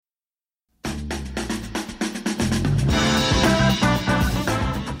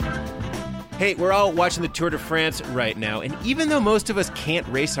Hey, we're all watching the Tour de France right now, and even though most of us can't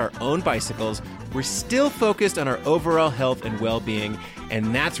race our own bicycles, we're still focused on our overall health and well-being,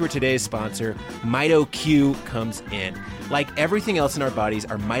 and that's where today's sponsor, MitoQ, comes in. Like everything else in our bodies,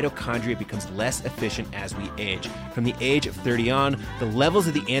 our mitochondria becomes less efficient as we age. From the age of 30 on, the levels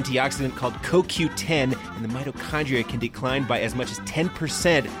of the antioxidant called CoQ10 in the mitochondria can decline by as much as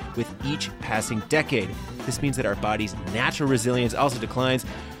 10% with each passing decade. This means that our body's natural resilience also declines,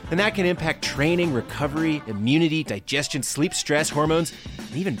 and that can impact training, recovery, immunity, digestion, sleep, stress, hormones,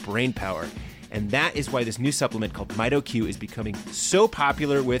 and even brain power. And that is why this new supplement called MitoQ is becoming so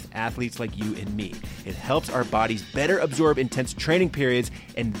popular with athletes like you and me. It helps our bodies better absorb intense training periods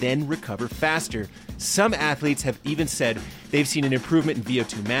and then recover faster. Some athletes have even said they've seen an improvement in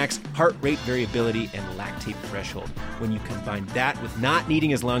VO2 max, heart rate variability, and lactate threshold. When you combine that with not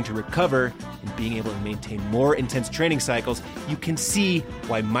needing as long to recover and being able to maintain more intense training cycles, you can see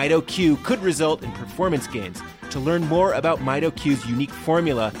why MitoQ could result in performance gains. To learn more about MitoQ's unique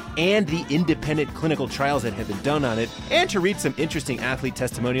formula and the independent clinical trials that have been done on it, and to read some interesting athlete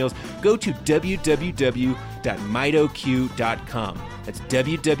testimonials, go to www.mitoq.com. That's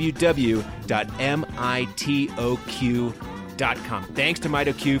www.mitoq.com. Thanks to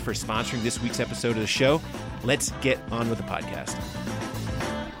MitoQ for sponsoring this week's episode of the show. Let's get on with the podcast.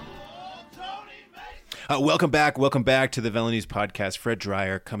 Welcome back to the Velo News Podcast. Fred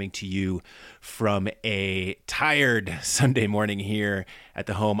Dreyer coming to you from a tired Sunday morning here at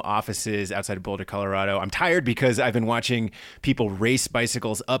the home offices outside of Boulder, Colorado. I'm tired because I've been watching people race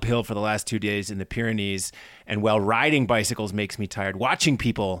bicycles uphill for the last 2 days in the Pyrenees, and while riding bicycles makes me tired, watching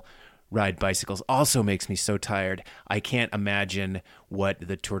people ride bicycles also makes me so tired. I can't imagine what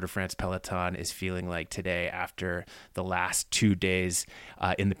the Tour de France peloton is feeling like today after the last 2 days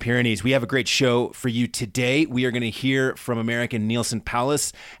in the Pyrenees. We have a great show for you today. We are going to hear from American Neilson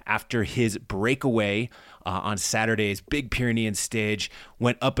Powless after his breakaway on Saturday's big Pyrenean stage,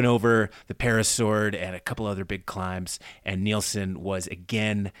 went up and over the Parasord and a couple other big climbs, and Neilson was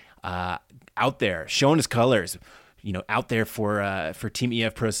again out there showing his colors, out there for Team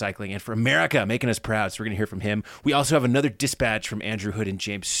EF Pro Cycling and for America, making us proud. So we're going to hear from him. We also have another dispatch from Andrew Hood and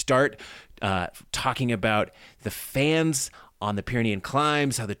James Start talking about the fans on the Pyrenean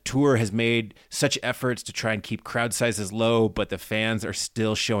climbs, how the Tour has made such efforts to try and keep crowd sizes low, but the fans are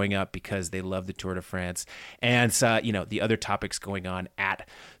still showing up because they love the Tour de France, and the other topics going on at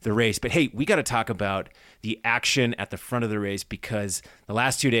the race. But hey, we got to talk about the action at the front of the race, because the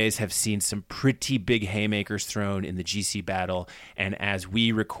last 2 days have seen some pretty big haymakers thrown in the GC battle. And as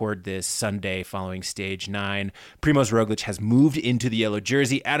we record this Sunday following stage 9, Primoz Roglic has moved into the yellow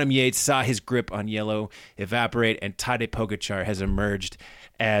jersey. Adam Yates saw his grip on yellow evaporate, and Tadej Pogačar has emerged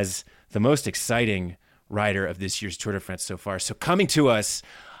as the most exciting rider of this year's Tour de France so far. So coming to us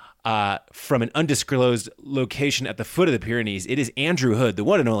from an undisclosed location at the foot of the Pyrenees, it is Andrew Hood, the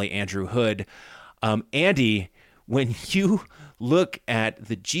one and only Andrew Hood. Andy, when you look at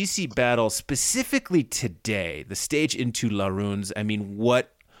the GC battle specifically today, the stage into Laruns,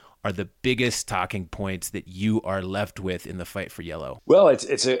 what are the biggest talking points that you are left with in the fight for yellow? Well,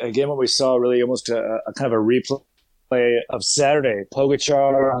 it's again what we saw, really almost a kind of a replay of Saturday.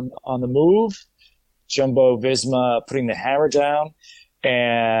 Pogačar on the move, Jumbo-Visma putting the hammer down,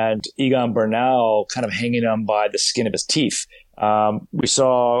 and Egan Bernal kind of hanging on by the skin of his teeth. We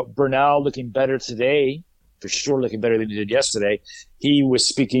saw Bernal looking better today, for sure looking better than he did yesterday. He was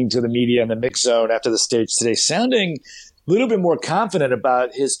speaking to the media in the mix zone after the stage today, sounding a little bit more confident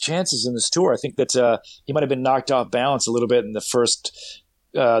about his chances in this Tour. I think that he might have been knocked off balance a little bit in the first,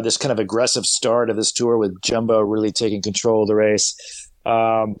 this kind of aggressive start of this Tour with Jumbo really taking control of the race.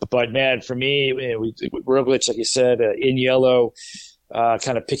 But man, for me, Roglic, like you said, in yellow,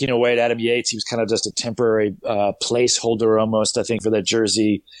 kind of picking away at Adam Yates. He was kind of just a temporary placeholder almost, I think, for that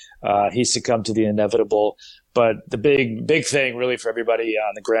jersey. He succumbed to the inevitable. But the big thing really for everybody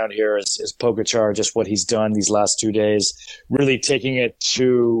on the ground here is Pogačar, just what he's done these last 2 days, really taking it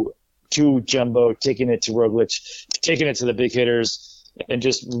to Jumbo, taking it to Roglic, taking it to the big hitters, and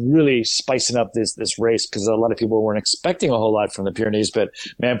just really spicing up this race, because a lot of people weren't expecting a whole lot from the Pyrenees. But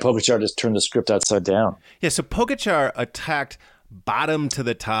man, Pogačar just turned the script upside down. Yeah, so Pogačar attacked bottom to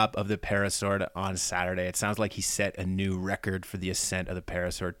the top of the Parasord on Saturday. It sounds like he set a new record for the ascent of the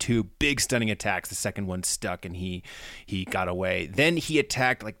Parasord. 2 big stunning attacks. The second one stuck and he got away. Then he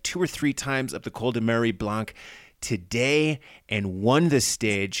attacked like 2 or 3 times up the Col de Marie Blanc today and won the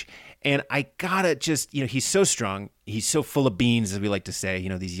stage. And I gotta just, he's so strong. He's so full of beans, as we like to say.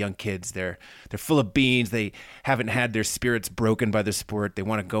 These young kids, they're full of beans. They haven't had their spirits broken by the sport. They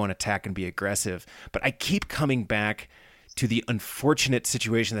want to go and attack and be aggressive. But I keep coming back to the unfortunate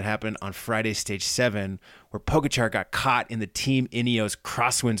situation that happened on Friday, stage 7, where Pogačar got caught in the Team Ineos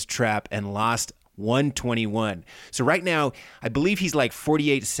crosswinds trap and lost 121. So right now, I believe he's like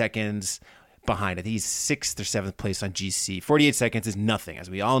 48 seconds behind. I think he's 6th or 7th place on GC. 48 seconds is nothing. As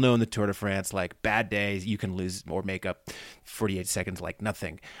we all know in the Tour de France, like bad days, you can lose or make up 48 seconds like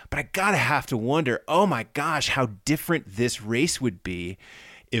nothing. But I gotta have to wonder, oh my gosh, how different this race would be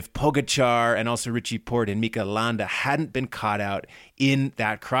if Pogačar and also Richie Porte and Mikel Landa hadn't been caught out in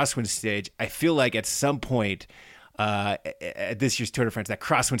that crosswind stage. I feel like at some point at this year's Tour de France, that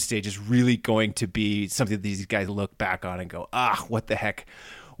crosswind stage is really going to be something that these guys look back on and go, what the heck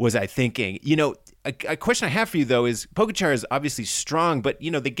was I thinking? You know, a question I have for you, though, is Pogačar is obviously strong, but,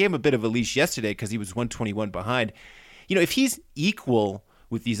 you know, they gave him a bit of a leash yesterday because he was 121 behind. You know, if he's equal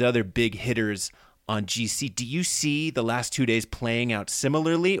with these other big hitters on GC, do you see the last 2 days playing out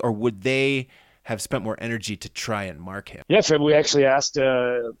similarly, or would they have spent more energy to try and mark him? Yeah, Fred, we actually asked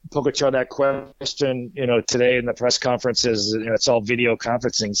Pogačar that question, you know, today in the press conferences. You know, it's all video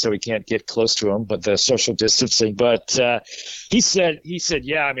conferencing, so we can't get close to him, but the social distancing. But he said,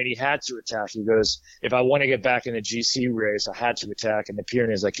 yeah, I mean, he had to attack. He goes, if I want to get back in the GC race, I had to attack. In the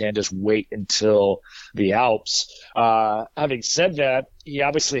Pyrenees, I can't just wait until the Alps. Having said that, he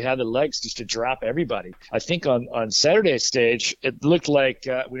obviously had the legs just to drop everybody. I think on Saturday's stage, it looked like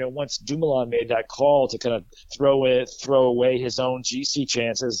once Dumoulin made that call to kind of throw away his own GC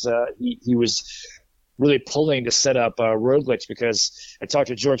chances, he was really pulling to set up Roglic, because I talked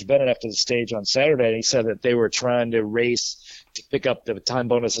to George Bennett after the stage on Saturday, and he said that they were trying to race to pick up the time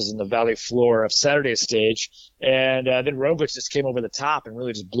bonuses in the valley floor of Saturday's stage, and then Roglic just came over the top and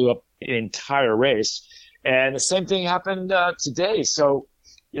really just blew up an entire race. And the same thing happened today. So,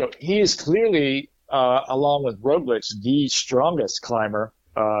 you know, he is clearly, along with Roglic, the strongest climber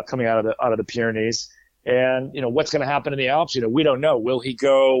coming out of the Pyrenees. And, you know, what's going to happen in the Alps? You know, we don't know. Will he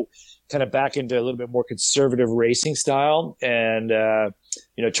go kind of back into a little bit more conservative racing style and,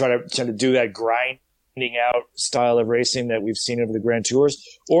 you know, try to do that grinding out style of racing that we've seen over the Grand Tours?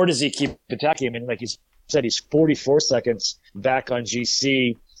 Or does he keep attacking? I mean, like you said, he's 44 seconds back on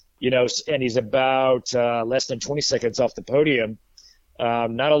GC. You know, and he's about less than 20 seconds off the podium.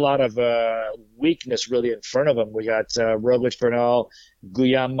 Not a lot of weakness really in front of him. We got Roglic, Bernal,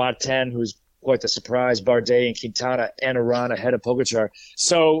 Guillaume Martin, who's quite the surprise, Bardet and Quintana, and Uran ahead of Pogačar.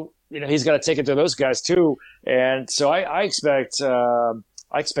 So, you know, he's got to take it to those guys too. And so I expect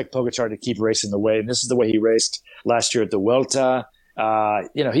Pogačar to keep racing the way. And this is the way he raced last year at the Vuelta.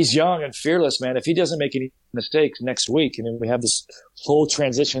 You know, he's young and fearless, man. If he doesn't make any mistakes next week, and then we have this whole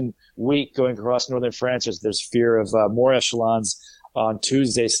transition week going across northern France, there's fear of more echelons on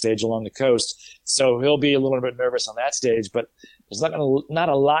Tuesday's stage along the coast. So he'll be a little bit nervous on that stage, but there's not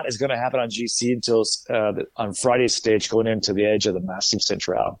a lot is going to happen on GC until on Friday's stage going into the edge of the Massif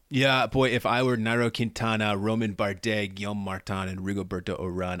Central. Yeah, boy, if I were Nairo Quintana, Romain Bardet, Guillaume Martin, and Rigoberto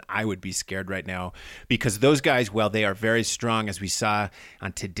Urán, I would be scared right now, because those guys, while they are very strong, as we saw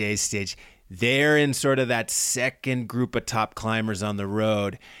on today's stage, they're in sort of that second group of top climbers on the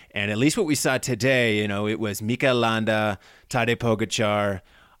road. And at least what we saw today, you know, it was Mikel Landa, Tadej Pogačar,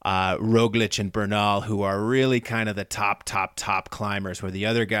 Roglic and Bernal, who are really kind of the top climbers, where the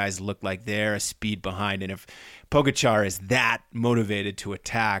other guys look like they're a speed behind. And if Pogačar is that motivated to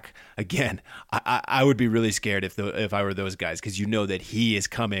attack, again, I would be really scared if I were those guys, because you know that he is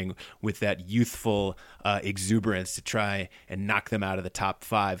coming with that youthful exuberance to try and knock them out of the top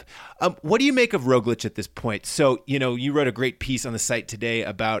 5. What do you make of Roglic at this point? So, you know, you wrote a great piece on the site today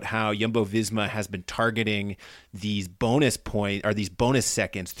about how Jumbo-Visma has been targeting these bonus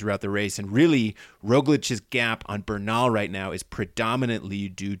seconds throughout the race, and really Roglic's gap on Bernal right now is predominantly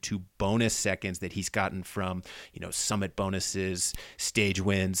due to bonus seconds that he's gotten from, you know, summit bonuses, stage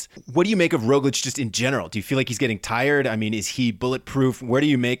wins. What do you make of Roglic just in general? Do you feel like he's getting tired? I mean, is he bulletproof? Where do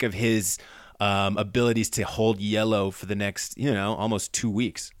you make of his abilities to hold yellow for the next, you know, almost 2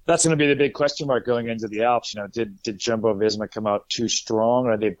 weeks? That's going to be the big question mark going into the Alps. You know, did Jumbo-Visma come out too strong?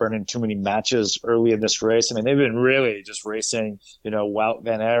 Are they burning too many matches early in this race? I mean, they've been really just racing, you know, Wout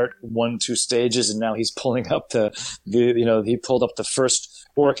van Aert won 2 stages, and now he's pulling up he pulled up the first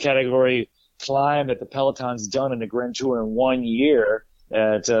 4 category climb that the Peloton's done in the Grand Tour in 1 year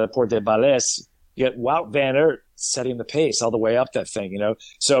at Port de Balès. Yet Wout van Aert setting the pace all the way up that thing, you know.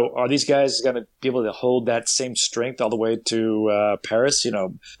 So are these guys going to be able to hold that same strength all the way to Paris? You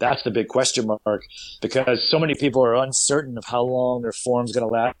know, that's the big question mark, because so many people are uncertain of how long their form's going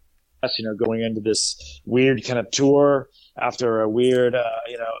to last, you know, going into this weird kind of tour after a weird,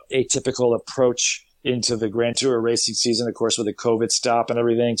 atypical approach into the Grand Tour racing season, of course, with the COVID stop and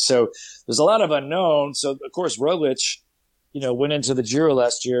everything. So there's a lot of unknown. So, of course, Roglic, went into the Giro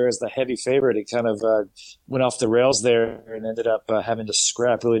last year as the heavy favorite. He kind of went off the rails there and ended up having to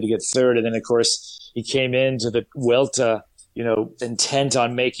scrap really to get third. And then, of course, he came into the Vuelta, intent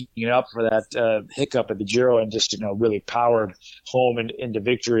on making up for that hiccup at the Giro and just, really powered home into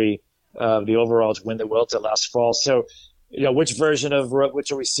victory the overall to win the Vuelta last fall. So, which version of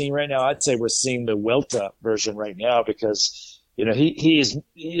Roglic are we seeing right now? I'd say we're seeing the Vuelta version right now because, he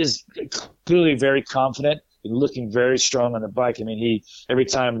is clearly very confident, looking very strong on the bike. I mean, every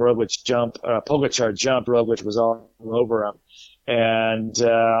time Pogačar jumped, Roglic was all over him. And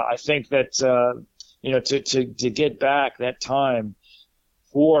I think that, to get back that time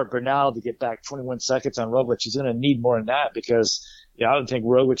for Bernal to get back 21 seconds on Roglic, he's going to need more than that because I don't think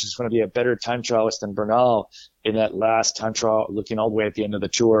Roglic is going to be a better time trialist than Bernal in that last time trial, looking all the way at the end of the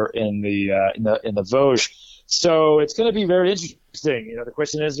Tour in the Vosges. So it's going to be very interesting. The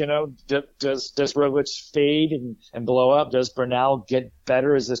question is, does Roglic fade and blow up? Does Bernal get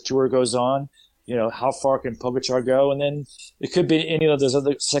better as this Tour goes on? How far can Pogačar go? And then it could be any of those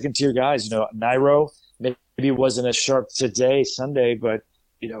other second tier guys. Nairo maybe wasn't as sharp today, Sunday, but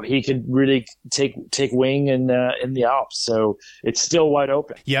he could really take wing in the Alps. So it's still wide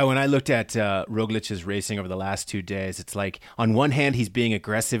open. Yeah, when I looked at Roglic's racing over the last 2 days, it's like on one hand, he's being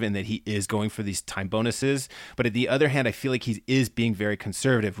aggressive in that he is going for these time bonuses. But at the other hand, I feel like he is being very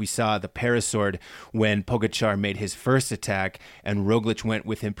conservative. We saw the Parasord when Pogačar made his first attack and Roglic went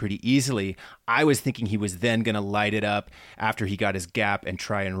with him pretty easily. I was thinking he was then going to light it up after he got his gap and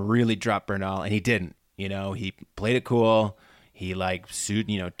try and really drop Bernal, and he didn't. He played it cool. He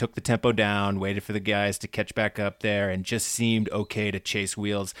took the tempo down, waited for the guys to catch back up there, and just seemed okay to chase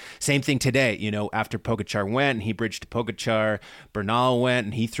wheels. Same thing today, after Pogačar went and he bridged to Pogačar, Bernal went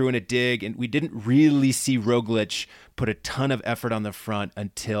and he threw in a dig, and we didn't really see Roglic put a ton of effort on the front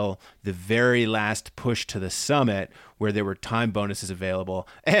until the very last push to the summit where there were time bonuses available.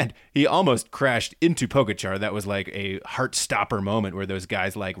 And he almost crashed into Pogačar. That was like a heart stopper moment where those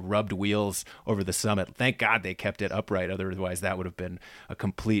guys rubbed wheels over the summit. Thank God they kept it upright. Otherwise that would have been a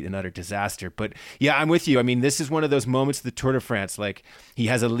complete and utter disaster. But yeah, I'm with you. I mean, this is one of those moments of the Tour de France. He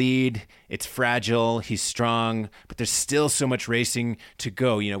has a lead, it's fragile, he's strong, but there's still so much racing to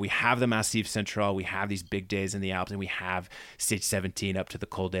go. We have the Massif Central, we have these big days in the Alps, and we have stage 17 up to the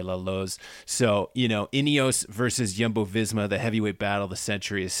Col de la Loze. So, Ineos versus Jumbo-Visma, the heavyweight battle of the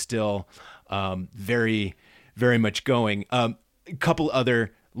century, is still very, very much going. A couple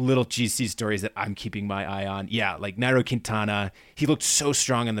other little GC stories that I'm keeping my eye on. Yeah, Nairo Quintana, he looked so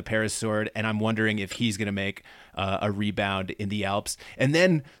strong on the Parasord, and I'm wondering if he's going to make a rebound in the Alps. And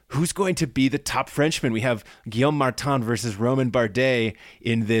then who's going to be the top Frenchman? We have Guillaume Martin versus Romain Bardet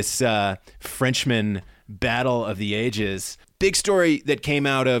in this Frenchman battle of the ages. Big story that came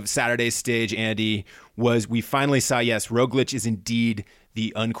out of Saturday's stage, Andy, was we finally saw, yes, Roglic is indeed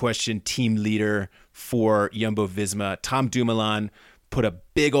the unquestioned team leader for Jumbo-Visma. Tom Dumoulin put a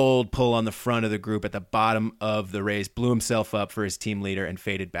big old pull on the front of the group at the bottom of the race, blew himself up for his team leader and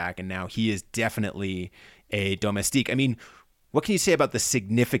faded back. And now he is definitely a domestique. I mean, what can you say about the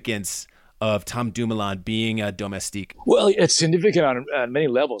significance of Tom Dumoulin being a domestique? Well, it's significant on many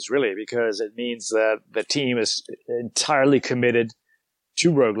levels, really, because it means that the team is entirely committed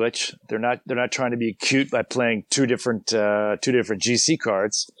to Roglic. They're not trying to be cute by playing two different GC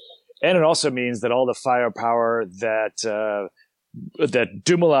cards, and it also means that all the firepower that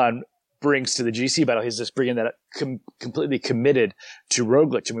Dumoulin brings to the GC battle, he's just bringing that completely committed to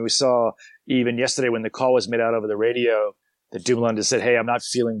Roglic. I mean, we saw even yesterday when the call was made out over the radio that Dumoulin just said, "Hey, I'm not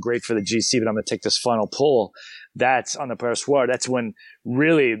feeling great for the GC, but I'm going to take this final pull." That's on the Paraswar. That's when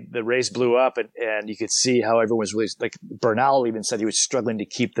really the race blew up, and you could see how everyone was really Bernal even said he was struggling to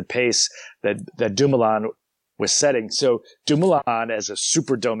keep the pace that Dumoulin was setting. So Dumoulin as a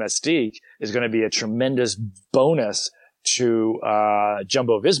super domestique is going to be a tremendous bonus to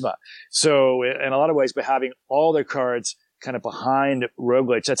Jumbo-Visma. So in a lot of ways, by having all their cards kind of behind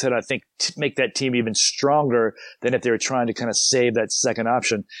Roglic, that's going to, I think, make that team even stronger than if they were trying to kind of save that second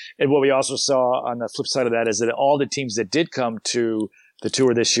option. And what we also saw on the flip side of that is that all the teams that did come to the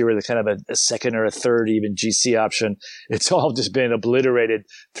Tour this year with a kind of a second or a third even GC option, it's all just been obliterated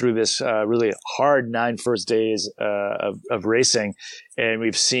through this really hard 9 first days of racing. And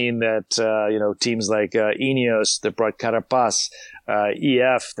we've seen that teams like Ineos that brought Carapaz,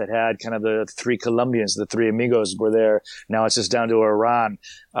 EF that had kind of the 3 Colombians, the 3 amigos were there. Now it's just down to Iran.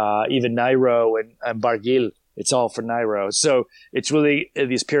 Even Nairo and Barguil, it's all for Nairo. So it's really,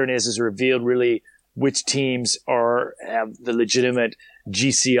 these Pyrenees has revealed really which teams have the legitimate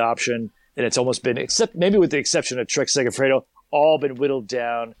GC option, and it's almost been, except maybe with the exception of Trek Segafredo, all been whittled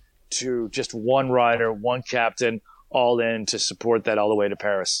down to just one rider, one captain, all in to support that all the way to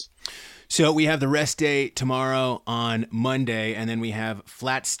Paris. So we have the rest day tomorrow on Monday, and then we have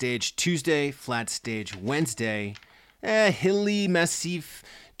flat stage Tuesday, flat stage Wednesday, hilly massif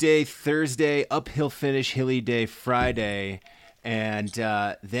day Thursday, uphill finish hilly day Friday, and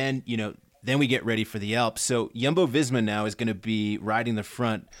then we get ready for the Alps. So Jumbo-Visma now is going to be riding the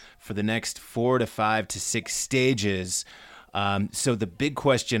front for the next 4 to 5 to 6 stages. So the big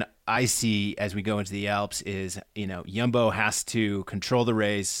question I see as we go into the Alps is, Jumbo has to control the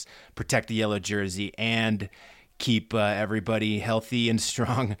race, protect the yellow jersey, and keep everybody healthy and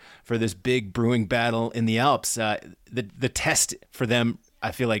strong for this big brewing battle in the Alps. The test for them,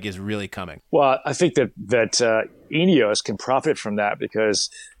 I feel like, is really coming. Well, I think that Ineos can profit from that because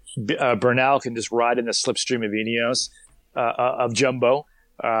Bernal can just ride in the slipstream of Ineos, of Jumbo.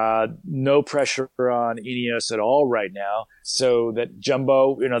 No pressure on Ineos at all right now. So that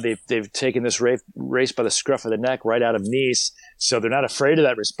Jumbo, they've taken this race by the scruff of the neck right out of Nice. So they're not afraid of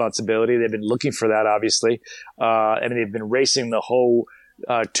that responsibility. They've been looking for that, obviously. And they've been racing the whole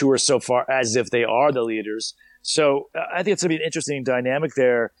tour so far as if they are the leaders. So I think it's going to be an interesting dynamic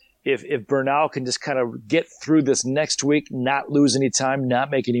there. If Bernal can just kind of get through this next week, not lose any time, not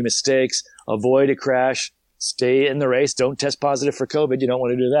make any mistakes, avoid a crash, stay in the race, don't test positive for COVID. You don't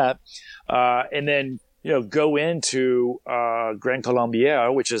want to do that. And then, go into Grand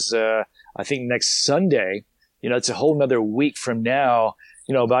Colombier, which is, I think, next Sunday. It's a whole nother week from now.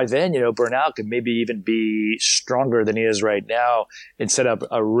 By then, Bernal could maybe even be stronger than he is right now and set up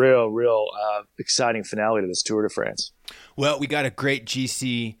a real exciting finale to this Tour de France. Well, we got a great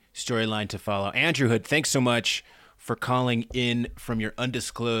GC storyline to follow. Andrew Hood, thanks so much for calling in from your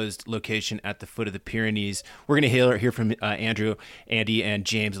undisclosed location at the foot of the Pyrenees. We're going to hear from Andrew, Andy, and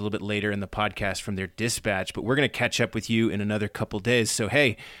James a little bit later in the podcast from their dispatch, but we're going to catch up with you in another couple days. So,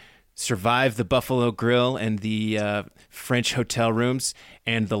 hey, survive the Buffalo Grill and the French hotel rooms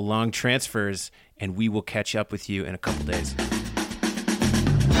and the long transfers, and we will catch up with you in a couple days.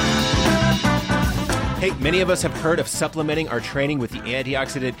 Hey, many of us have heard of supplementing our training with the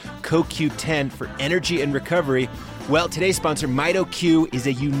antioxidant CoQ10 for energy and recovery. Well, today's sponsor, MitoQ, is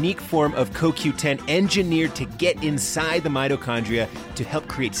a unique form of CoQ10 engineered to get inside the mitochondria to help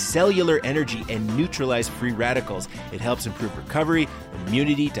create cellular energy and neutralize free radicals. It helps improve recovery,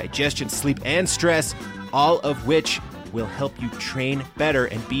 immunity, digestion, sleep, and stress, all of which will help you train better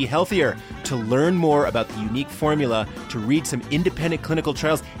and be healthier. To learn more about the unique formula, to read some independent clinical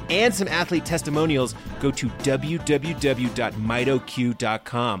trials and some athlete testimonials, go to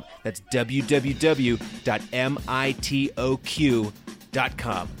www.mitoq.com. That's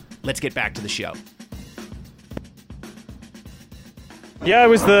www.mitoq.com. Let's get back to the show. Yeah, it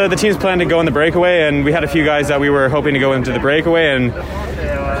was the team's plan to go in the breakaway, and we had a few guys that we were hoping to go into the breakaway, and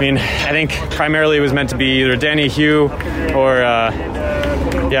I think primarily it was meant to be either Danny Hugh or I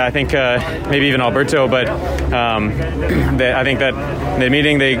think maybe even Alberto, but I think that in the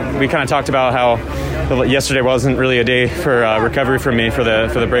meeting we kind of talked about how yesterday wasn't really a day for recovery for me for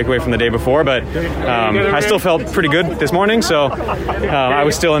the breakaway from the day before, but I still felt pretty good this morning, so I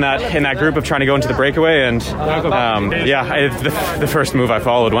was still in that group of trying to go into the breakaway, and the first move I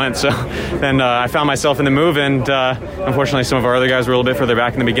followed went, so then I found myself in the move, and unfortunately some of our other guys were a little bit further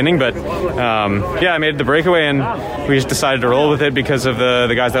back in the beginning, but I made the breakaway, and we just decided to roll with it because of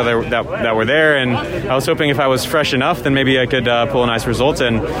the guys that were there, and I was hoping if I was fresh enough, then maybe I could pull a nice result,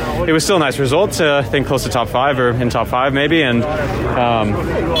 and it was still a nice result. I think close to top 5 or in top 5 maybe, and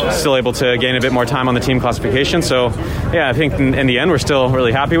still able to gain a bit more time on the team classification. So yeah, I think in the end we're still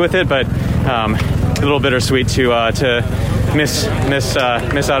really happy with it, but a little bittersweet to miss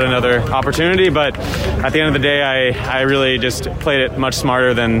out another opportunity. But at the end of the day, I really just played it much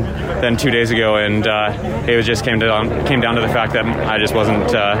smarter than 2 days ago, and it just came down to the fact that I just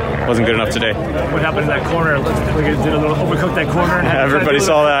wasn't good enough today. What happened in that corner? We did a little overcook that corner. And everybody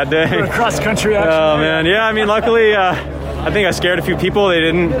saw that day. Cross country action. Oh man, yeah. Luckily, I think I scared a few people.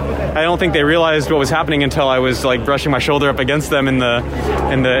 I don't think they realized what was happening until I was like brushing my shoulder up against them in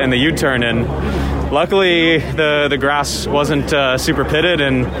the U-turn, and luckily the grass wasn't super pitted,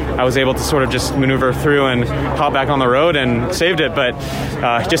 and I was able to sort of just maneuver through and hop back on the road and saved it. But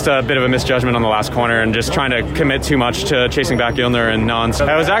just a bit of a misjudgment on the last corner and just trying to commit too much to chasing back Ilner and Nans.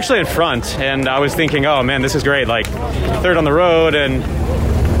 I was actually in front, and I was thinking, oh man, this is great, like third on the road, and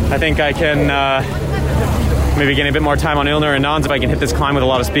I think I can maybe getting a bit more time on Ilner and Nons if I can hit this climb with a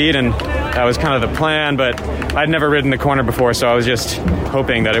lot of speed, and that was kind of the plan. But I'd never ridden the corner before, so I was just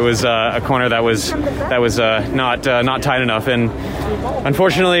hoping that it was a corner that was not tight enough. And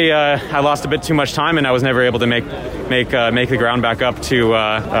unfortunately, I lost a bit too much time, and I was never able to make the ground back up to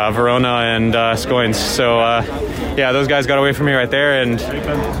Verona and Scoins. So yeah, those guys got away from me right there, and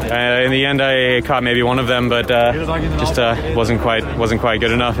in the end I caught maybe one of them, but just wasn't quite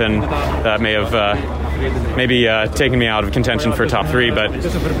good enough, and that may have maybe taken me out of contention for top 3. But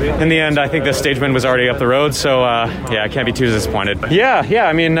in the end, I think the stage wind was already up the road, so yeah, I can't be too disappointed. Yeah,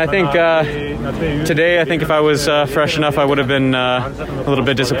 I mean, I think today, I think if I was fresh enough, I would have been a little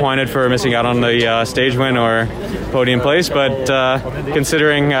bit disappointed for missing out on the stage win or podium place, but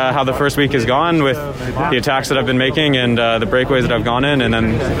considering how the first week has gone with the attacks that I've been making and the breakaways that I've gone in, and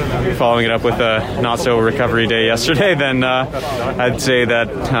then following it up with a not-so-recovery day yesterday, then I'd say that,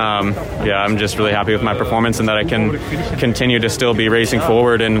 yeah, I'm just really happy with my performance and that I can continue to still be racing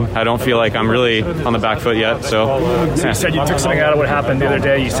forward, and I don't feel like I'm really on the back foot yet. So you said you took something out of what happened the other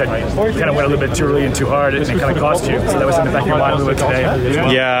day. You said you kind of went a little bit too early and too hard, and it kind of cost you. So that was in the back of your mind a little bit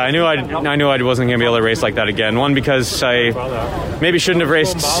today. Yeah, I knew I wasn't going to be able to race like that again. One, because I maybe shouldn't have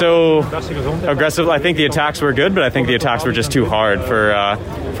raced so aggressive. I think the attacks were good, but I think the attacks were just too hard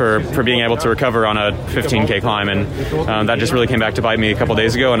for being able to recover on a 15K climb, and that just really came back to bite me a couple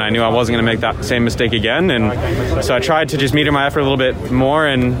days ago, and I knew I wasn't going to make that same mistake again, and so I tried to just meter my effort a little bit more,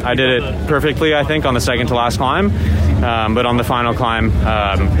 and I did it perfectly, I think, on the second to last climb, but on the final climb,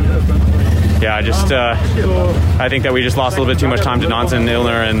 yeah, I think that we just lost a little bit too much time to Nons and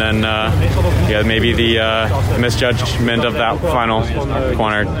Ilner, and then yeah, maybe the misjudgment of that final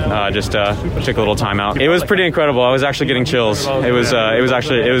corner just took a little time out. It was pretty incredible. I was actually getting chills. It was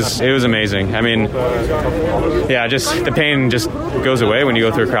amazing. I mean, yeah, just the pain just goes away when you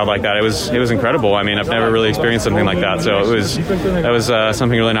go through a crowd like that. It was incredible. I mean, I've never really experienced something like that, so that was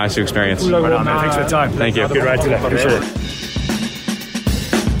something really nice to experience. Right on, man. Thanks for the time. Thank you. Good ride today. Appreciate it.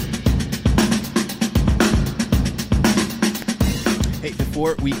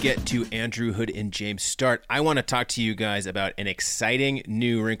 Before we get to Andrew Hood and James Start, I want to talk to you guys about an exciting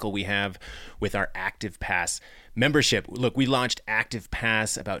new wrinkle we have with our Active Pass membership. Look, we launched Active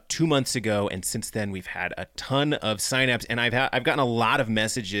Pass about 2 months ago, and since then we've had a ton of signups, and I've gotten a lot of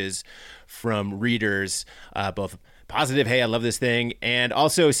messages from readers, both positive, hey, I love this thing, and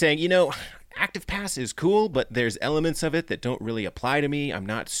also saying, Active Pass is cool, but there's elements of it that don't really apply to me. I'm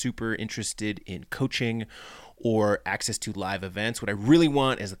not super interested in coaching or access to live events. What I really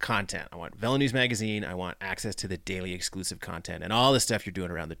want is the content. I want VeloNews Magazine. I want access to the daily exclusive content and all the stuff you're doing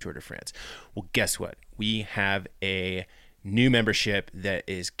around the Tour de France. Well, guess what? We have a new membership that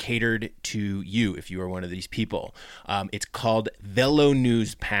is catered to you if you are one of these people. It's called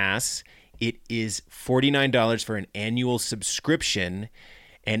VeloNews Pass. It is $49 for an annual subscription,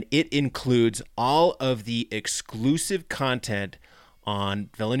 and it includes all of the exclusive content on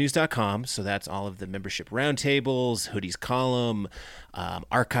velonews.com. So that's all of the membership roundtables, Hoodie's column,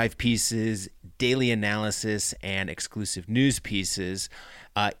 archive pieces, daily analysis, and exclusive news pieces,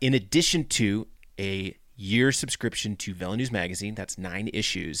 in addition to a year subscription to VeloNews Magazine. That's 9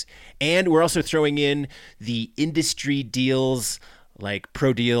 issues. And we're also throwing in the industry deals like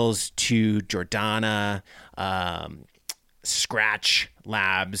pro deals to Jordana, Scratch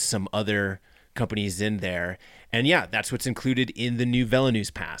Labs, some other companies in there. And yeah, that's what's included in the new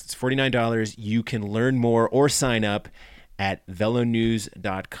VeloNews Pass. It's $49. You can learn more or sign up at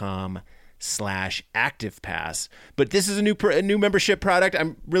velonews.com/ActivePass. But this is a new membership product.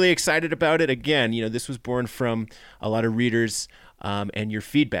 I'm really excited about it. Again, this was born from a lot of readers and your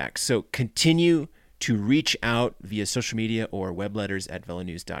feedback. So continue to reach out via social media or web letters at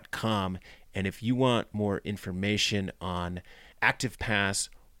velonews.com. And if you want more information on Active Pass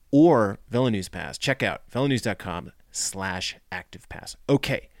or VeloNews Pass, check out velonews.com/ActivePass.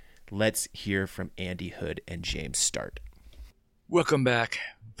 Okay, let's hear from Andy Hood and James Start. Welcome back,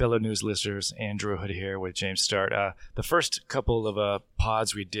 VeloNews listeners. Andrew Hood here with James Start. The first couple of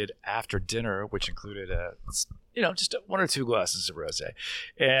pods we did after dinner, which included just 1 or 2 glasses of rosé,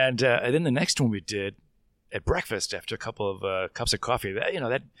 and then the next one we did at breakfast after a couple of cups of coffee.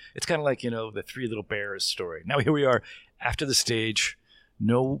 That it's kind of like the Three Little Bears story. Now here we are after the stage.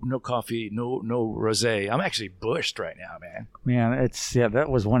 No coffee, no rosé. I'm actually bushed right now, man. Man,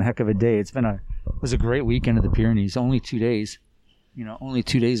 that was one heck of a day. It was a great weekend of the Pyrenees. Only 2 days, only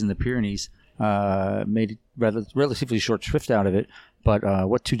 2 days in the Pyrenees. Made relatively short shift out of it. But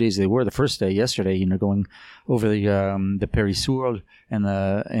what 2 days they were? The first day, yesterday, going over the Périssourde and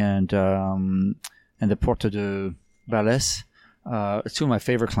the Porte de Balès. It's 2 of my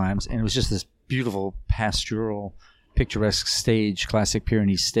favorite climbs, and it was just this beautiful pastoral, picturesque stage, classic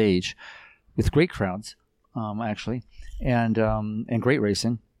Pyrenees stage, with great crowds, actually, and great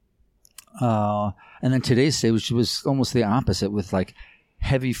racing. And then today's stage was almost the opposite, with like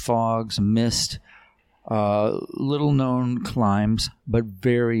heavy fogs, mist, little known climbs, but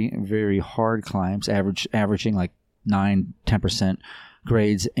very, very hard climbs, averaging like 9-10%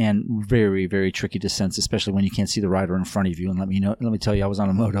 grades, and very, very tricky descents, especially when you can't see the rider in front of you. And let me tell you, I was on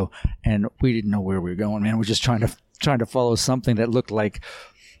a moto and we didn't know where we were going, man. We're just trying to follow something that looked like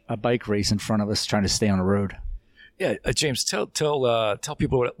a bike race in front of us, trying to stay on the road. Yeah, James, tell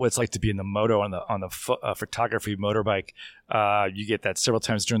people what it's like to be in the moto on the photography motorbike. You get that several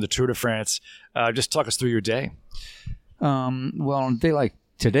times during the Tour de France. Just talk us through your day. Well, on a day like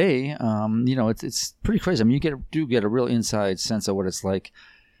today, it's pretty crazy. I mean, you do get a real inside sense of what it's like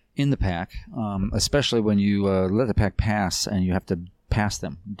in the pack, especially when you let the pack pass and you have to pass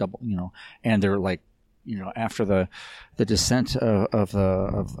them double, and they're like, after the descent of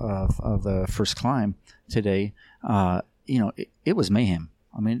the first climb today, it was mayhem.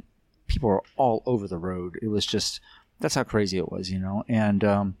 I mean, people were all over the road. It was just, that's how crazy it was, and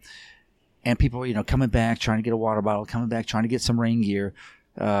people, coming back, trying to get a water bottle, coming back, trying to get some rain gear.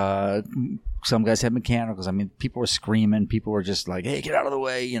 Some guys had mechanicals. I mean, people were screaming. People were just like, "Hey, get out of the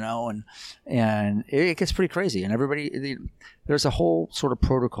way," and it gets pretty crazy. And everybody, there's a whole sort of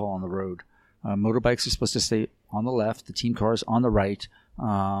protocol on the road. Motorbikes are supposed to stay on the left, the team cars on the right.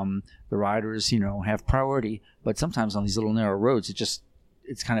 The riders, have priority. But sometimes on these little narrow roads,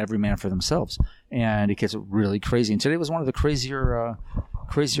 it's kind of every man for themselves, and it gets really crazy. And today was one of the crazier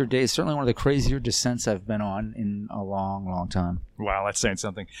days. Certainly one of the crazier descents I've been on in a long, long time. Wow, that's saying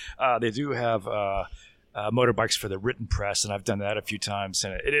something. They do have motorbikes for the written press, and I've done that a few times.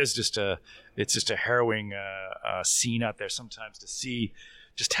 And it is just a harrowing scene out there sometimes to see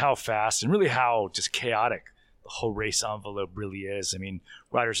just how fast and really how just chaotic the whole race envelope really is. I mean,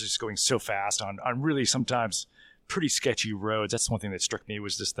 riders are just going so fast on really sometimes pretty sketchy roads. That's one thing that struck me,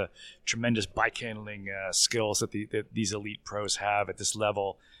 was just the tremendous bike handling skills that these elite pros have at this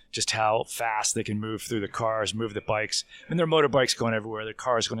level. Just how fast they can move through the cars, move the bikes. I mean, their motorbikes going everywhere, their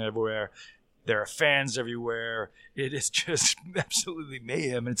cars going everywhere. There are fans everywhere. It is just absolutely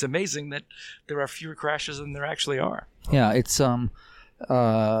mayhem, and it's amazing that there are fewer crashes than there actually are. Yeah, it's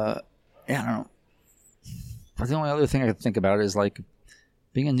I don't know. But the only other thing I could think about is like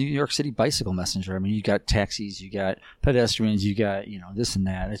being a New York City bicycle messenger. I mean, you got taxis, you got pedestrians, you got, this and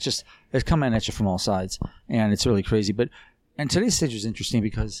that. It's coming at you from all sides, and it's really crazy. And today's stage was interesting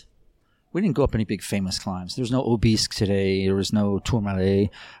because we didn't go up any big famous climbs. There was no Obisque today. There was no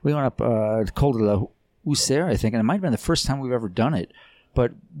Tourmalet. We went up Col de la Hussards, I think, and it might have been the first time we've ever done it.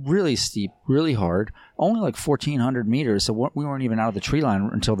 But really steep, really hard, only like 1,400 meters, so we weren't even out of the tree line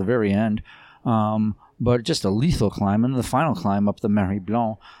until the very end. But just a lethal climb, and the final climb up the Marie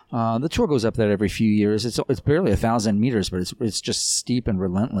Blanc. The Tour goes up that every few years. It's barely 1,000 meters, but it's just steep and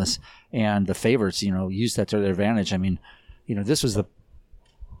relentless. And the favorites, use that to their advantage. I mean, this was the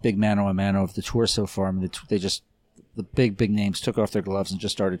big mano a mano of the Tour so far. I mean, the big names took off their gloves and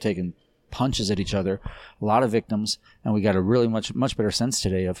just started taking punches at each other. A lot of victims, and we got a really much better sense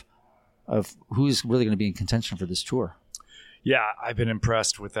today of who's really going to be in contention for this Tour. Yeah, I've been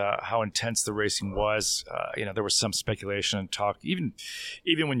impressed with how intense the racing was. There was some speculation and talk, even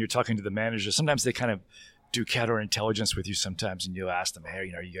when you're talking to the managers, sometimes they kind of do counterintelligence with you sometimes, and you'll ask them,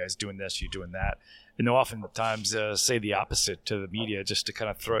 hey, are you guys doing this? Are you doing that? And they'll oftentimes say the opposite to the media, just to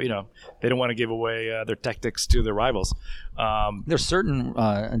kind of throw, they don't want to give away their tactics to their rivals. There's certain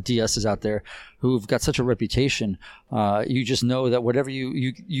DSs out there who've got such a reputation. You just know that whatever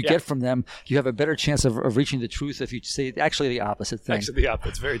you get from them, you have a better chance of reaching the truth if you say actually the opposite thing. Actually, the opposite.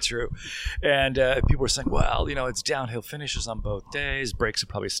 It's very true. And people were saying, well, it's downhill finishes on both days. Breaks will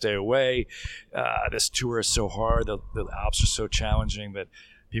probably stay away. This Tour is so hard. The Alps are so challenging that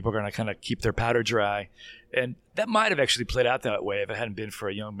people are going to kind of keep their powder dry. And that might have actually played out that way if it hadn't been for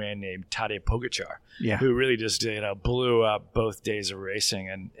a young man named Tadej Pogačar, who really just blew up both days of racing.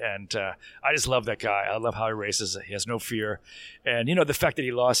 And I just love that guy. I love how he races. He has no fear. And, the fact that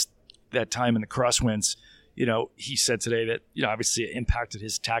he lost that time in the crosswinds, he said today that, obviously it impacted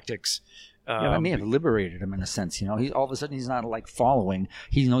his tactics. I may have liberated him in a sense. He all of a sudden he's not like following.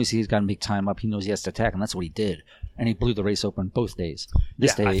 He knows he's got to make time up. He knows he has to attack, and that's what he did. and he blew the race open both days.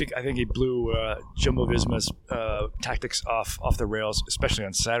 This day, I think he blew Jumbo-Visma's tactics off the rails, especially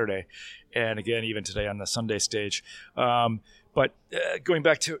on Saturday, and again even today on the Sunday stage. But going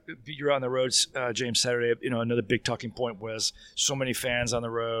back to you're on the roads, James, Saturday, another big talking point was so many fans on the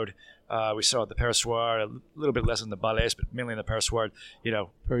road. We saw at the Périssoir, a little bit less in the Balais, but mainly in the Périssoir.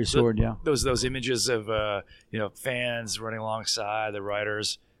 Périssoir, yeah. Those images of fans running alongside the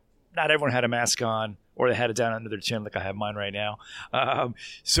riders. Not everyone had a mask on, or they had it down under their chin, like I have mine right now.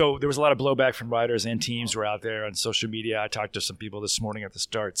 So there was a lot of blowback from riders, and teams were out there on social media. I talked to some people this morning at the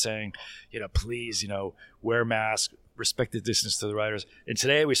start saying, please, wear masks, respect the distance to the riders. And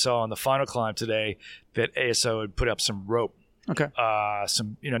today we saw on the final climb today that ASO had put up some rope. Okay.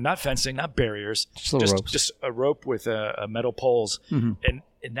 Some, not fencing, not barriers, just a rope with metal poles, mm-hmm. and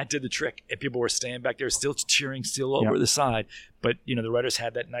that did the trick. And people were staying back there, still cheering, still over the side. But the riders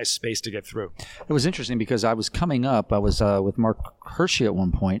had that nice space to get through. It was interesting because I was coming up. I was with Mark Hershey at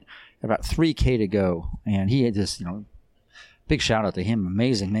one point, about 3K to go, and he had this, big shout out to him.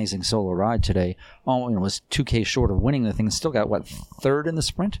 Amazing solo ride today. Was 2K short of winning the thing. Still got third in the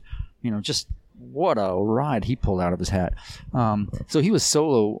sprint. Just. What a ride he pulled out of his hat. So he was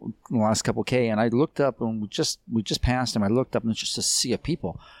solo in the last couple K, and I looked up, and we just passed him. I looked up, and it's just a sea of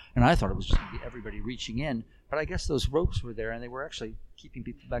people. And I thought it was just going to be everybody reaching in. But I guess those ropes were there, and they were actually keeping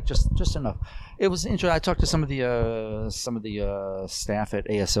people back just enough. It was interesting. I talked to some of the staff at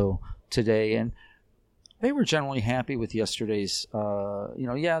ASO today, and they were generally happy with yesterday's. There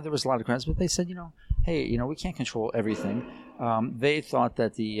was a lot of crowds, but they said, hey, we can't control everything. They thought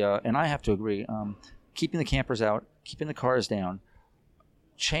that and I have to agree, keeping the campers out, keeping the cars down,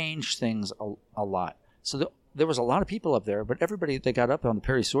 changed things a lot. So there was a lot of people up there, but everybody that got up on the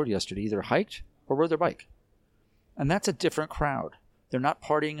Périssoir yesterday either hiked or rode their bike. And that's a different crowd. They're not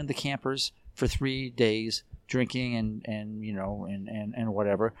partying in the campers for 3 days, drinking and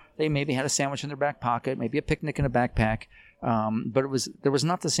whatever. They maybe had a sandwich in their back pocket, maybe a picnic in a backpack, but there was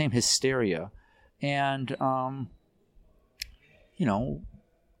not the same hysteria. And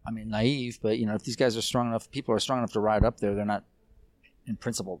naive, but if these guys are strong enough, people are strong enough to ride up there, they're not in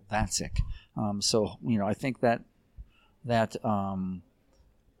principle that sick. I think that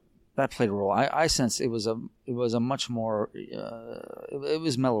played a role. I sense it was a much more it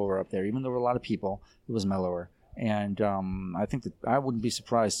was mellower up there. Even though there were a lot of people, it was mellower. And I think that I wouldn't be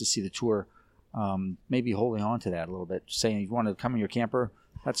surprised to see the tour maybe holding on to that a little bit, saying if you want to come in your camper,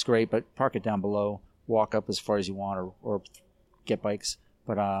 that's great, but park it down below, walk up as far as you want, or get bikes.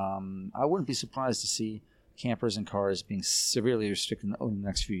 But I wouldn't be surprised to see campers and cars being severely restricted in the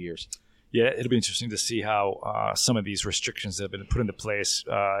next few years. Yeah, it'll be interesting to see how some of these restrictions that have been put into place,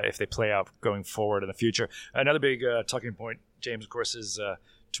 if they play out going forward in the future. Another big talking point, James, of course, is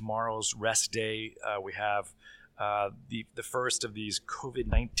tomorrow's rest day. We have the first of these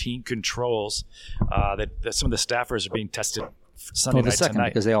COVID-19 controls that some of the staffers are being tested Sunday night tonight.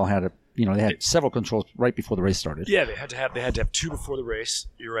 Because they all had they had several controls right before the race started. Yeah, they had to have two before the race.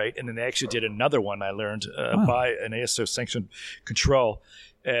 You're right, and then they actually did another one. I learned by an ASO sanctioned control,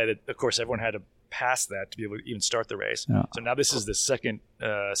 and of course everyone had to pass that to be able to even start the race. Yeah. So now this is the second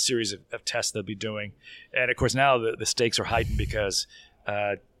series of tests they'll be doing, and of course now the stakes are heightened because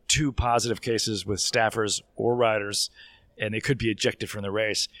 2 positive cases with staffers or riders, and they could be ejected from the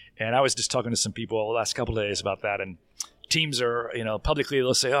race. And I was just talking to some people the last couple of days about that, and teams are, publicly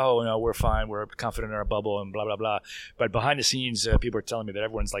they'll say, oh, no, we're fine, we're confident in our bubble and blah, blah, blah. But behind the scenes, people are telling me that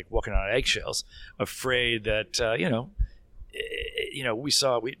everyone's like walking on eggshells, afraid that,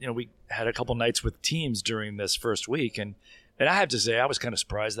 we had a couple nights with teams during this first week. And I have to say, I was kind of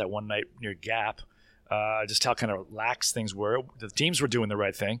surprised that one night near Gap, just how kind of lax things were. The teams were doing the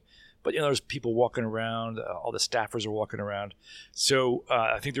right thing. But, there's people walking around. All the staffers are walking around. So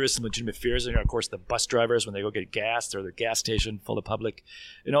I think there is some legitimate fears. And, of course, the bus drivers, when they go get gas, they're at the gas station full of public.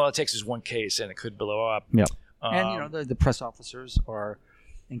 All it takes is one case, and it could blow up. Yeah. And, the press officers are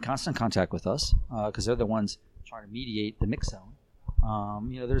in constant contact with us because they're the ones trying to mediate the mix zone.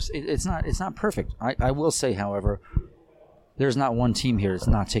 It's not perfect. I will say, however, there's not one team here that's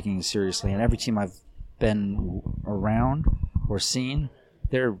not taking it seriously. And every team I've been around or seen,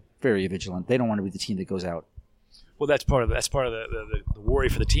 they're very vigilant. They don't want to be the team that goes out. Well, that's part of the worry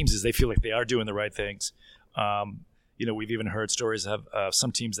for the teams is they feel like they are doing the right things. We've even heard stories of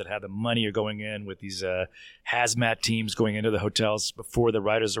some teams that have the money are going in with these hazmat teams going into the hotels before the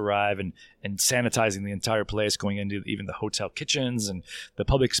riders arrive and sanitizing the entire place, going into even the hotel kitchens and the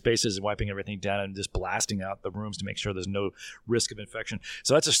public spaces and wiping everything down and just blasting out the rooms to make sure there's no risk of infection.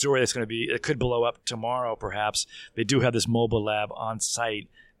 So that's a story that's going to be, it could blow up tomorrow perhaps. They do have this mobile lab on site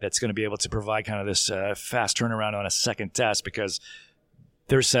that's going to be able to provide kind of this fast turnaround on a second test, because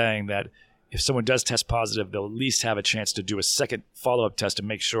they're saying that if someone does test positive, they'll at least have a chance to do a second follow-up test to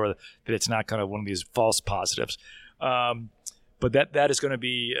make sure that it's not kind of one of these false positives. But that is going to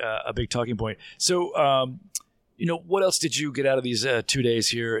be a big talking point. So, what else did you get out of these 2 days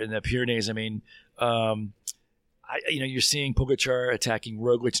here in the Pyrenees? I mean, you're seeing Pogačar attacking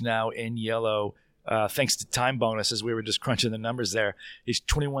Roglic now in yellow, thanks to time bonuses. We were just crunching the numbers there. He's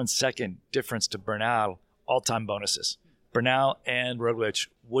 21-second difference to Bernal, all-time bonuses. Bernal and Roglic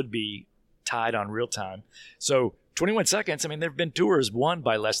would be tied on real time. So 21 seconds, I mean, there have been tours won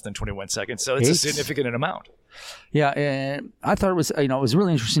by less than 21 seconds, so it's a significant amount. Yeah, and I thought it was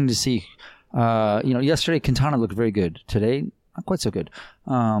really interesting to see. Yesterday Quintana looked very good. Today, not quite so good.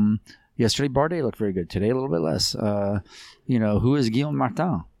 Yesterday Bardet looked very good. Today, a little bit less. Who is Guillaume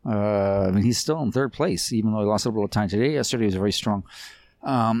Martin? He's still in third place, even though he lost a little time today. Yesterday was very strong.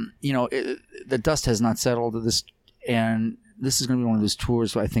 The dust has not settled. And this is going to be one of those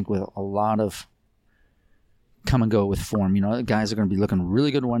tours, I think, with a lot of come and go with form. Guys are going to be looking really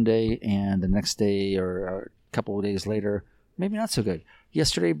good one day, and the next day or a couple of days later, maybe not so good.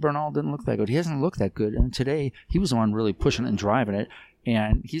 Yesterday, Bernal didn't look that good. He hasn't looked that good. And today, he was the one really pushing and driving it,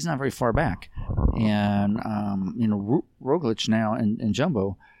 and he's not very far back. And, Roglic now and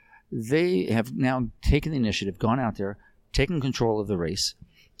Jumbo, they have now taken the initiative, gone out there, taken control of the race.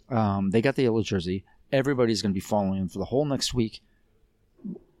 They got the yellow jersey. Everybody's going to be following him for the whole next week.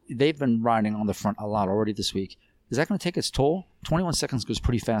 They've been riding on the front a lot already this week. Is that going to take its toll? 21 seconds goes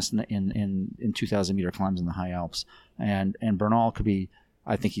pretty fast in 2,000-meter climbs in the high Alps. And Bernal could be,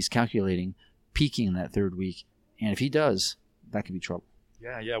 I think he's calculating, peaking in that third week. And if he does, that could be trouble.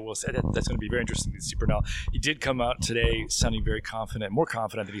 Yeah. Well, that's going to be very interesting to see Bernal. He did come out today sounding very confident, more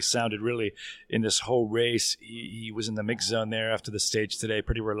confident than he sounded really in this whole race. He was in the mix zone there after the stage today,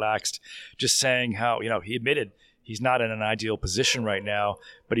 pretty relaxed, just saying how, he admitted he's not in an ideal position right now,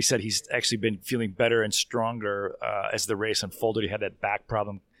 but he said he's actually been feeling better and stronger as the race unfolded. He had that back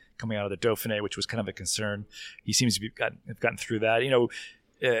problem coming out of the Dauphiné, which was kind of a concern. He seems to have gotten through that.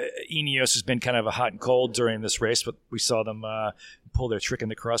 Ineos has been kind of a hot and cold during this race, but we saw them pull their trick in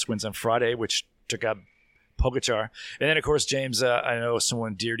the crosswinds on Friday, which took out Pogačar. And then, of course, James, I know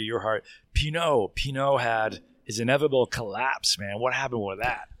someone dear to your heart, Pinot. Pinot had his inevitable collapse, man. What happened with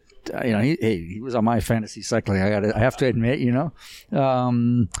that? He was on my fantasy cycling. I have to admit,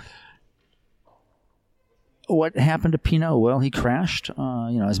 what happened to Pinot? Well, he crashed.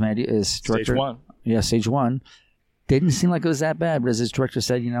 As director, stage one. Yeah, stage one. Didn't seem like it was that bad, but as his director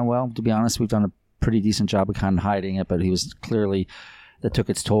said, to be honest, we've done a pretty decent job of kind of hiding it, but he was clearly, that took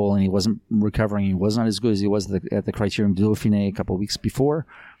its toll, and he wasn't recovering. He was not as good as he was at the Criterium Dauphiné a couple of weeks before,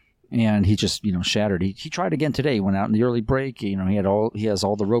 and he just, shattered. He tried again today. He went out in the early break. He has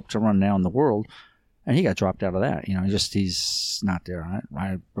all the rope to run now in the world, and he got dropped out of that. He's not there.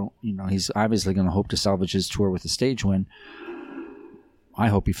 I don't, he's obviously going to hope to salvage his tour with a stage win. I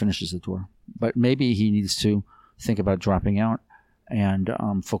hope he finishes the tour, but maybe he needs to think about dropping out and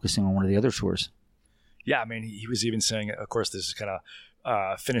focusing on one of the other tours. Yeah, I mean, he was even saying, of course, this is kind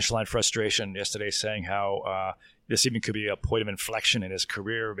of finish line frustration yesterday, saying how this even could be a point of inflection in his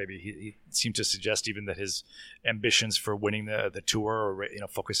career. Maybe he seemed to suggest even that his ambitions for winning the tour, or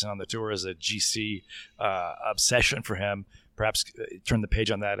focusing on the tour, is a GC obsession for him. Perhaps turn the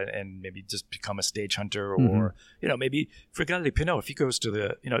page on that and maybe just become a stage hunter, or maybe for Galilee Pinot, if he goes to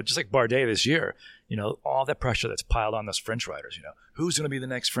the just like Bardet this year, all that pressure that's piled on those French riders, who's going to be the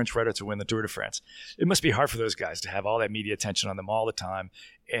next French rider to win the Tour de France? It must be hard for those guys to have all that media attention on them all the time.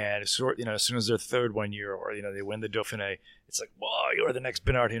 And as soon as they're third one year, or they win the Dauphiné, it's like, whoa, you're the next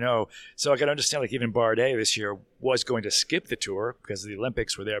Bernard Hinault. So I can understand, like, even Bardet this year was going to skip the Tour because the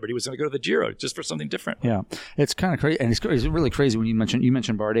Olympics were there, but he was going to go to the Giro just for something different. Yeah, it's kind of crazy, and it's really crazy when you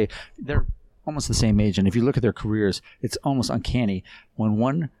mentioned Bardet. They're almost the same age, and if you look at their careers, it's almost uncanny. When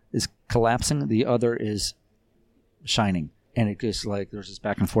one is collapsing, the other is shining. And it just there's this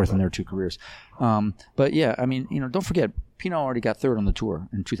back and forth in their two careers. But yeah, I mean, don't forget, Pinot already got third on the Tour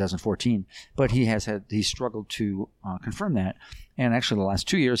in 2014, but he struggled to confirm that. And actually, the last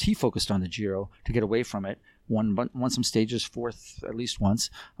 2 years, he focused on the Giro to get away from it. Won some stages, fourth at least once.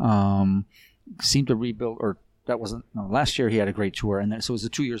 Seemed to rebuild, or that wasn't. No, last year he had a great Tour, and then so it was the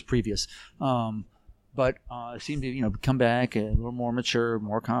 2 years previous. But seemed to come back a little more mature,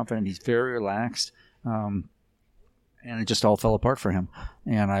 more confident. He's very relaxed. And it just all fell apart for him.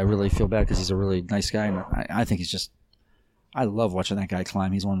 And I really feel bad because he's a really nice guy. And I think I love watching that guy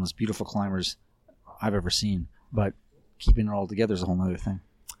climb. He's one of the most beautiful climbers I've ever seen. But keeping it all together is a whole other thing.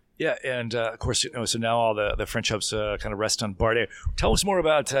 Yeah, and of course, so now all the French hopes kind of rest on Bardet. Tell us more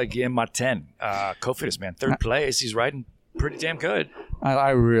about Guillaume Martin, Cofidis, man. Third place. He's riding pretty damn good.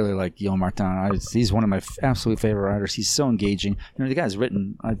 I really like Guillaume Martin. He's one of my absolute favorite riders. He's so engaging. The guy's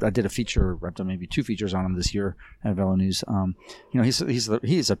written. I did a feature. I've done maybe 2 features on him this year at Velo News. He's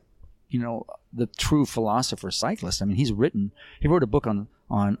a the true philosopher cyclist. I mean, he wrote a book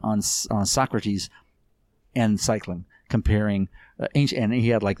on Socrates and cycling, comparing ancient, and he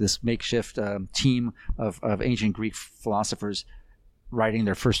had like this makeshift team of ancient Greek philosophers writing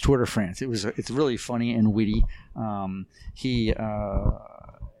their first Tour de France. It's really funny and witty. He's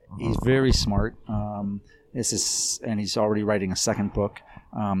very smart. And he's already writing a second book.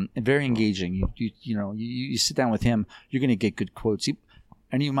 Very engaging. You sit down with him, you're going to get good quotes.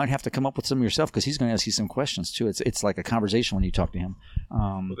 And you might have to come up with some yourself because he's going to ask you some questions too. It's like a conversation when you talk to him.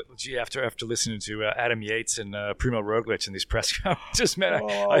 After listening to Adam Yates and Primo Roglic in these press conferences, man,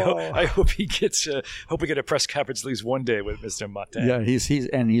 I hope he gets. Hope we get a press conference at least one day with Mr. Martin. Yeah, he's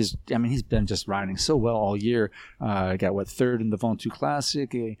been just riding so well all year. Got third in the Ventoux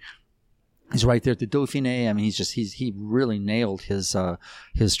Classic. He's right there at the Dauphiné. I mean, he really nailed his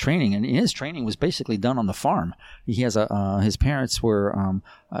training, and his training was basically done on the farm. He has his parents were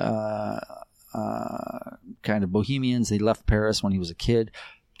kind of bohemians. They left Paris when he was a kid,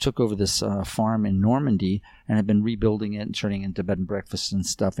 took over this farm in Normandy, and have been rebuilding it and turning it into bed and breakfast and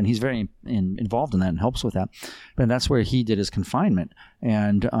stuff. And he's very involved in that and helps with that. But that's where he did his confinement.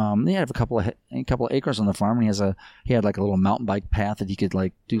 And they have a couple of acres on the farm. And he had like a little mountain bike path that he could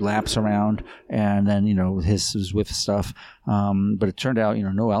like do laps around. And then his Zwift stuff. But it turned out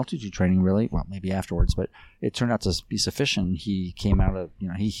no altitude training really. Well, maybe afterwards, but it turned out to be sufficient. He came out of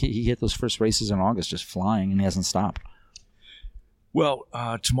he hit those first races in August just flying, and he hasn't stopped. Well,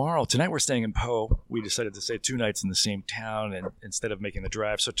 tonight we're staying in Po. We decided to stay 2 nights in the same town, and instead of making the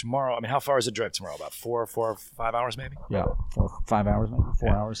drive. So tomorrow, how far is the drive tomorrow? About 4 or 5 hours, maybe. Yeah, 4 or 5 hours, maybe 4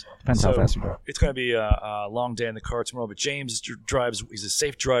 hours. Depends how fast you go. It's going to be a long day in the car tomorrow. But James drives. He's a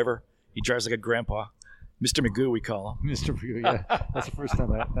safe driver. He drives like a grandpa. Mr. Magoo, we call him. Mr. Magoo, yeah. That's the first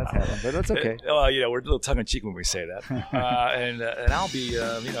time that's happened, but that's okay. Well, we're a little tongue-in-cheek when we say that. And I'll be,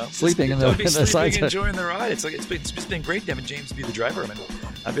 sleeping in the side, enjoying the ride. It's been great having James be the driver. I mean,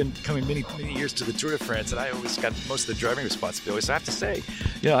 I've been coming many years to the Tour de France, and I always got most of the driving responsibility. So I have to say,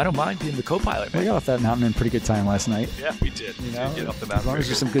 I don't mind being the co-pilot. Man. We got off that mountain in pretty good time last night. Yeah, we did. Get off the mountain. As long as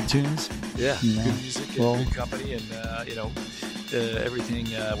there's some good tunes. Yeah, good music, good company, and everything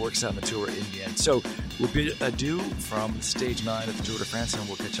works out in the Tour in the end. So we'll bid adieu from stage 9 of the Tour de France, and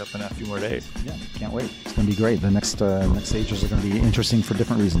we'll catch up in a few more days. Yeah, can't wait. It's going to be great. The next stages are going to be interesting for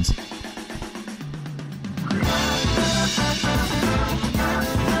different reasons.